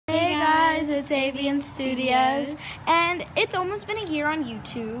Batavian Studios, and it's almost been a year on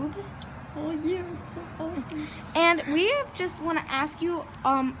YouTube. Oh yeah, it's so awesome. And we just want to ask you,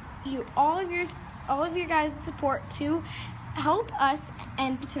 all of your guys' support to help us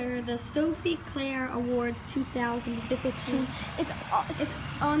enter the Sophie Claire Awards 2015. It's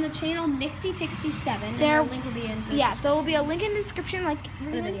on the channel Mixie Pixie 7. There, and the link will be in the there will be a link in the description, like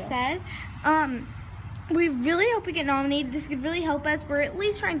everyone said. We really hope we get nominated. This could really help us. We're at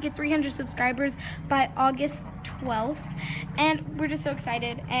least trying to get 300 subscribers by August 12th, and we're just so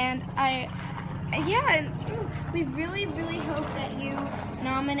excited. And we really, really hope that you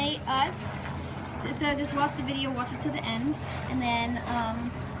nominate us. So just watch the video, watch it to the end, and then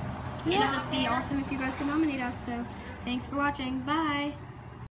it'll just be awesome if you guys can nominate us. So thanks for watching. Bye.